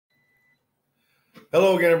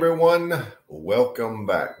Hello again, everyone. Welcome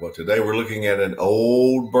back. Well, today we're looking at an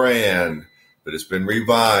old brand, but it's been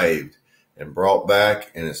revived and brought back,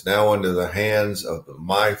 and it's now under the hands of the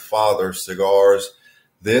My Father Cigars.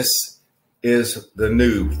 This is the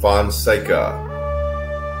new Fonseca.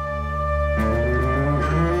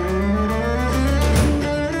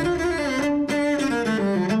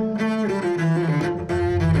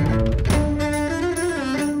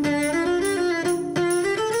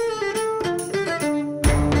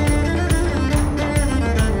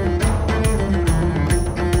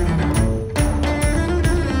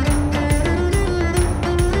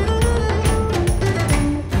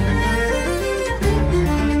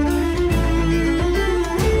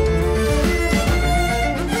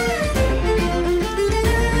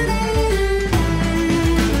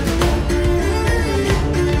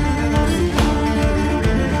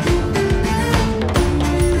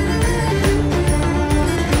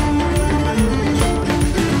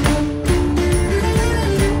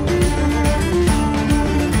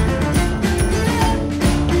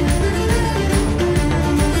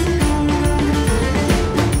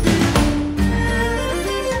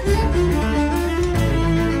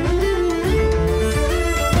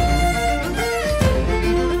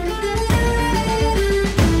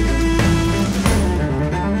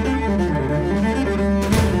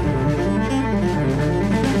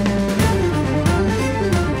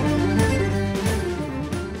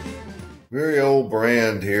 Very old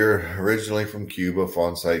brand here, originally from Cuba,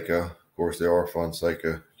 Fonseca. Of course, there are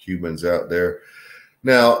Fonseca Cubans out there.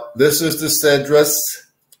 Now, this is the Cedros,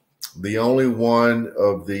 the only one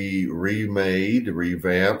of the remade,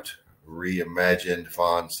 revamped, reimagined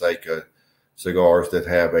Fonseca cigars that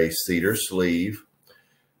have a cedar sleeve,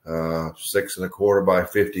 6 1/4 by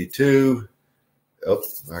 52. Oh,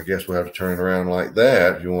 I guess we'll have to turn it around like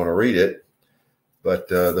that if you want to read it. But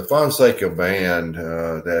the Fonseca band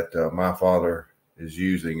that My Father is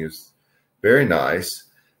using is very nice.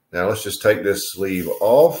 Now let's just take this sleeve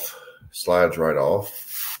off. Slides right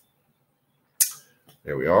off.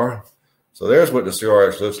 There we are. So there's what the cigar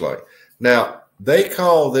actually looks like. Now they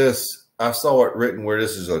call this, I saw it written where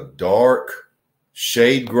this is a dark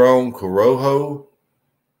shade-grown Corojo.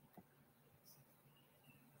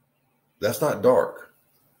 That's not dark.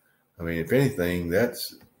 I mean, if anything,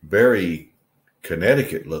 that's very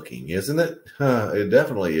Connecticut looking, isn't it? It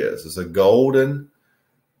definitely is. It's a golden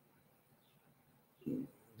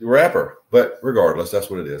wrapper, but regardless, that's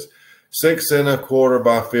what it is. 6 1/4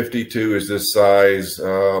 by 52 is this size.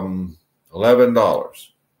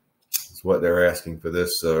 $11 is what they're asking for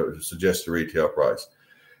this suggested retail price.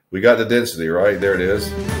 We got the density, right? There it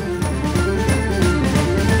is.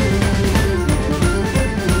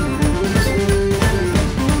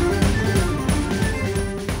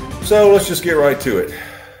 So let's just get right to it.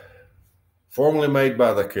 Formerly made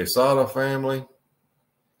by the Quesada family,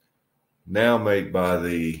 now made by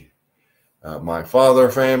the My Father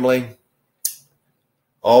family,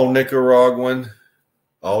 all Nicaraguan,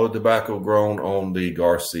 all the tobacco grown on the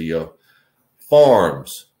Garcia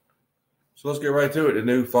farms. So let's get right to it. The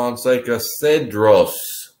new Fonseca Cedros.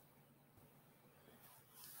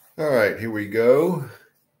 All right, here we go.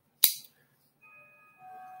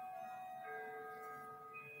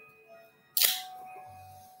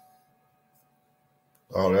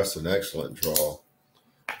 Oh, that's an excellent draw.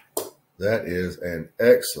 That is an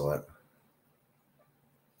excellent.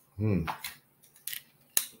 Well,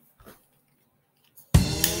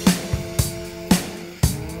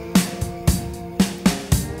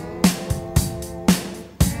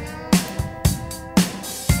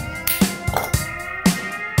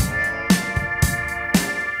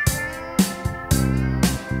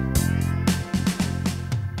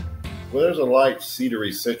 there's a light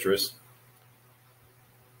cedary citrus.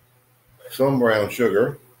 Some brown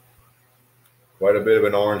sugar, quite a bit of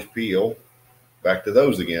an orange peel. Back to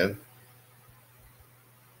those again.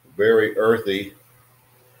 Very earthy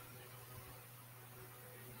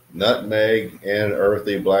nutmeg and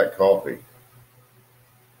earthy black coffee.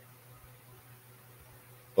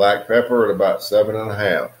 Black pepper at about 7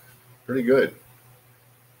 1/2. Pretty good.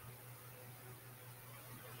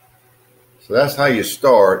 So that's how you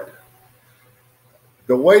start.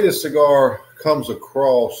 The way the cigar comes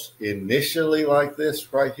across initially like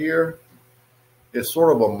this right here, it's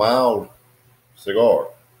sort of a mild cigar.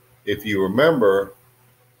 If you remember,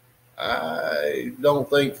 I don't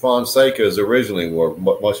think Fonsecas originally were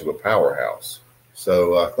much of a powerhouse.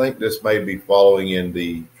 So I think this may be following in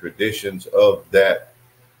the traditions of that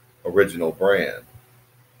original brand.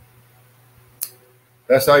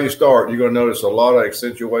 That's how you start. You're going to notice a lot of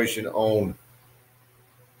accentuation on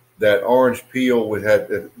that orange peel would have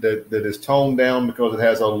that is toned down because it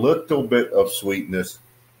has a little bit of sweetness,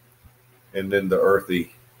 and then the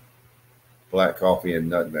earthy black coffee and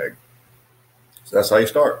nutmeg. So that's how you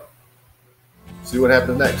start. See what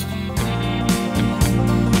happens next.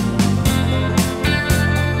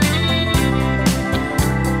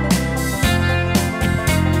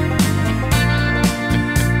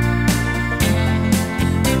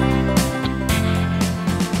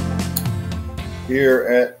 Here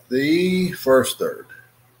at the first third,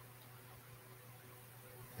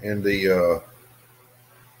 and the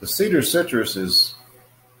cedar citrus is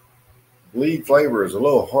lead flavor is a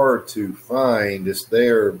little hard to find. It's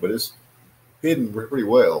there, but it's hidden pretty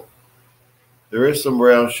well. There is some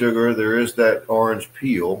brown sugar. There is that orange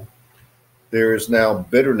peel. There is now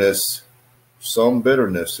bitterness, some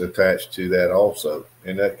bitterness attached to that also,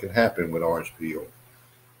 and that can happen with orange peel.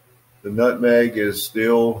 The nutmeg is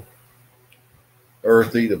still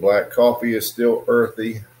earthy. The black coffee is still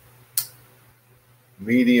earthy,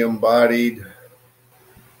 medium bodied.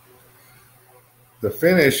 The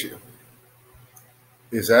finish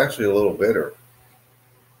is actually a little bitter.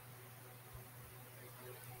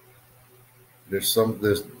 It's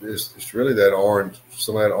really that orange,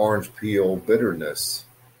 some of that orange peel bitterness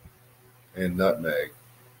and nutmeg.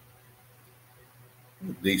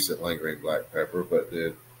 Decent lingering black pepper, but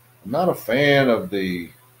I'm not a fan of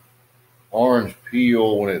the orange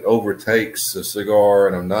peel when it overtakes the cigar,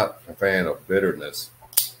 and I'm not a fan of bitterness.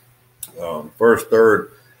 First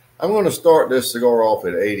third, I'm going to start this cigar off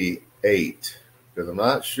at 88 because I'm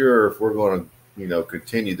not sure if we're going to,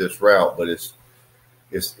 continue this route, but it's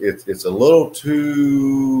a little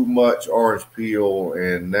too much orange peel,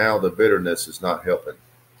 and now the bitterness is not helping.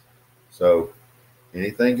 So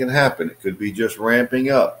anything can happen. It could be just ramping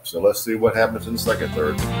up. So let's see what happens in the second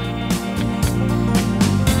third.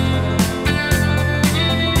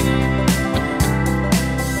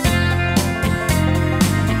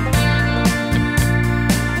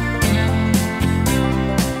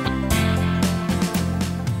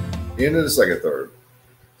 Into the second third.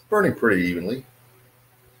 It's burning pretty evenly.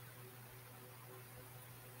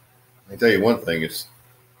 I can tell you one thing, it's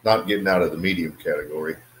not getting out of the medium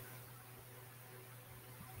category.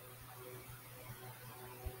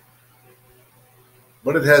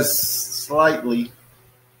 But it has slightly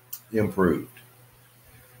improved.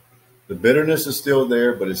 The bitterness is still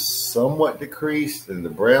there, but it's somewhat decreased, and the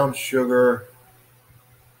brown sugar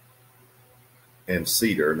and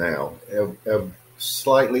cedar now have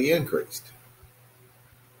slightly increased.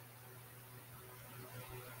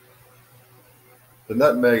 The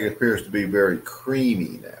nutmeg appears to be very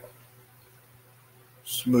creamy now.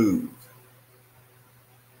 Smooth.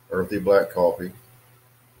 Earthy black coffee.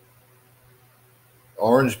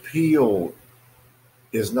 Orange peel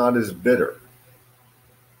is not as bitter.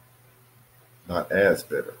 Not as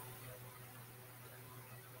bitter.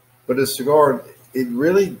 But the cigar, it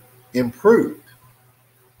really improved.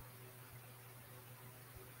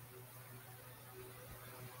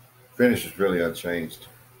 Finish is really unchanged.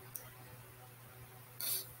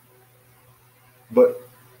 But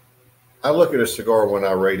I look at a cigar when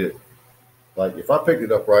I rate it, like if I picked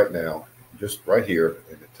it up right now, just right here,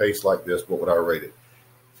 and it tastes like this, what would I rate it?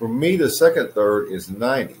 For me, the second third is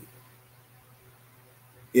 90.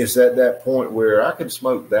 It's at that point where I can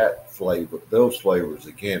smoke that flavor, those flavors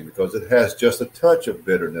again, because it has just a touch of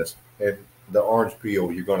bitterness, and the orange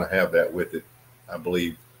peel, you're going to have that with it, I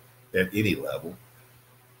believe, at any level.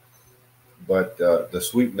 But the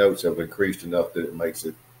sweet notes have increased enough that it makes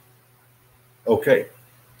it okay.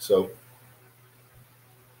 So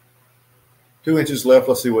 2 inches left.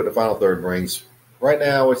 Let's see what the final third brings. Right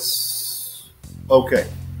now it's okay.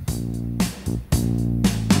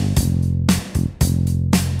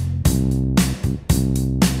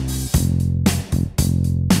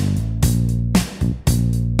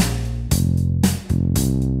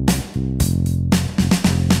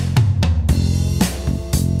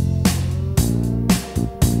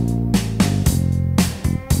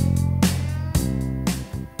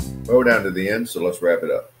 We're down to the end, so let's wrap it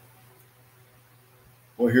up.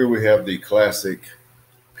 Well, here we have the classic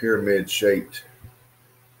pyramid-shaped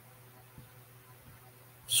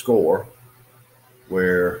score,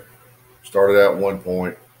 where started out at one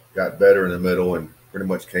point, got better in the middle, and pretty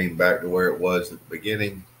much came back to where it was at the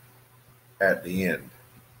beginning, at the end.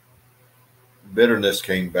 Bitterness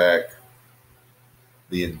came back.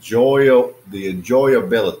 The enjoyability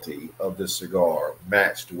of the cigar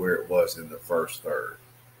matched where it was in the first third.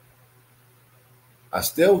 I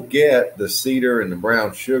still get the cedar and the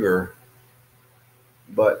brown sugar,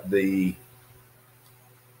 but the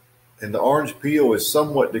And the orange peel is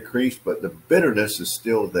somewhat decreased, but the bitterness is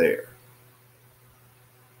still there.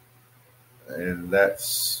 And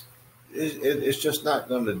it's just not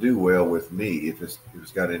going to do well with me if it's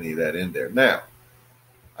got any of that in there. Now,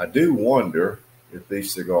 I do wonder if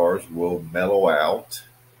these cigars will mellow out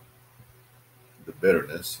the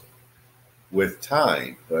bitterness with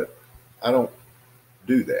time, but I don't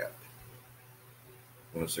do that.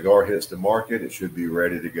 When a cigar hits the market, it should be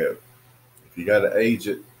ready to go. If you got to age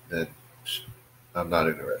it, then I'm not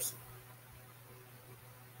interested.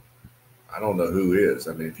 I don't know who is.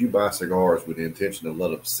 I mean, if you buy cigars with the intention to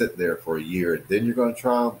let them sit there for a year and then you're going to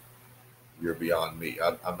try them, you're beyond me.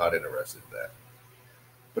 I'm not interested in that.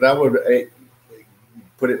 But I would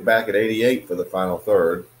put it back at 88 for the final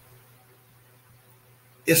third.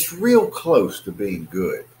 It's real close to being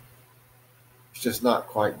good. It's just not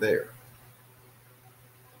quite there.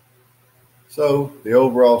 So the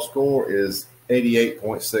overall score is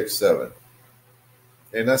 88.67.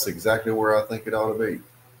 And that's exactly where I think it ought to be.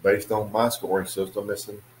 Based on my scoring system,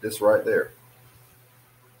 it's right there.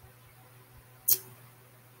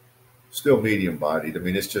 Still medium bodied. I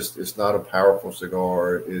mean, it's not a powerful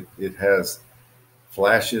cigar. It has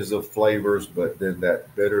flashes of flavors, but then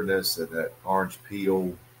that bitterness and that orange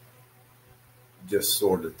peel just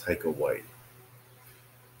sort of take away.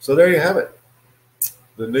 So there you have it.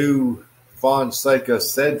 The new Fonseca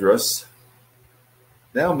Cedros,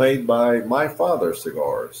 now made by My Father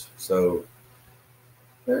Cigars. So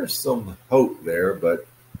there's some hope there, but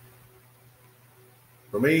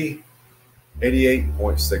for me,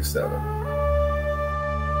 88.67.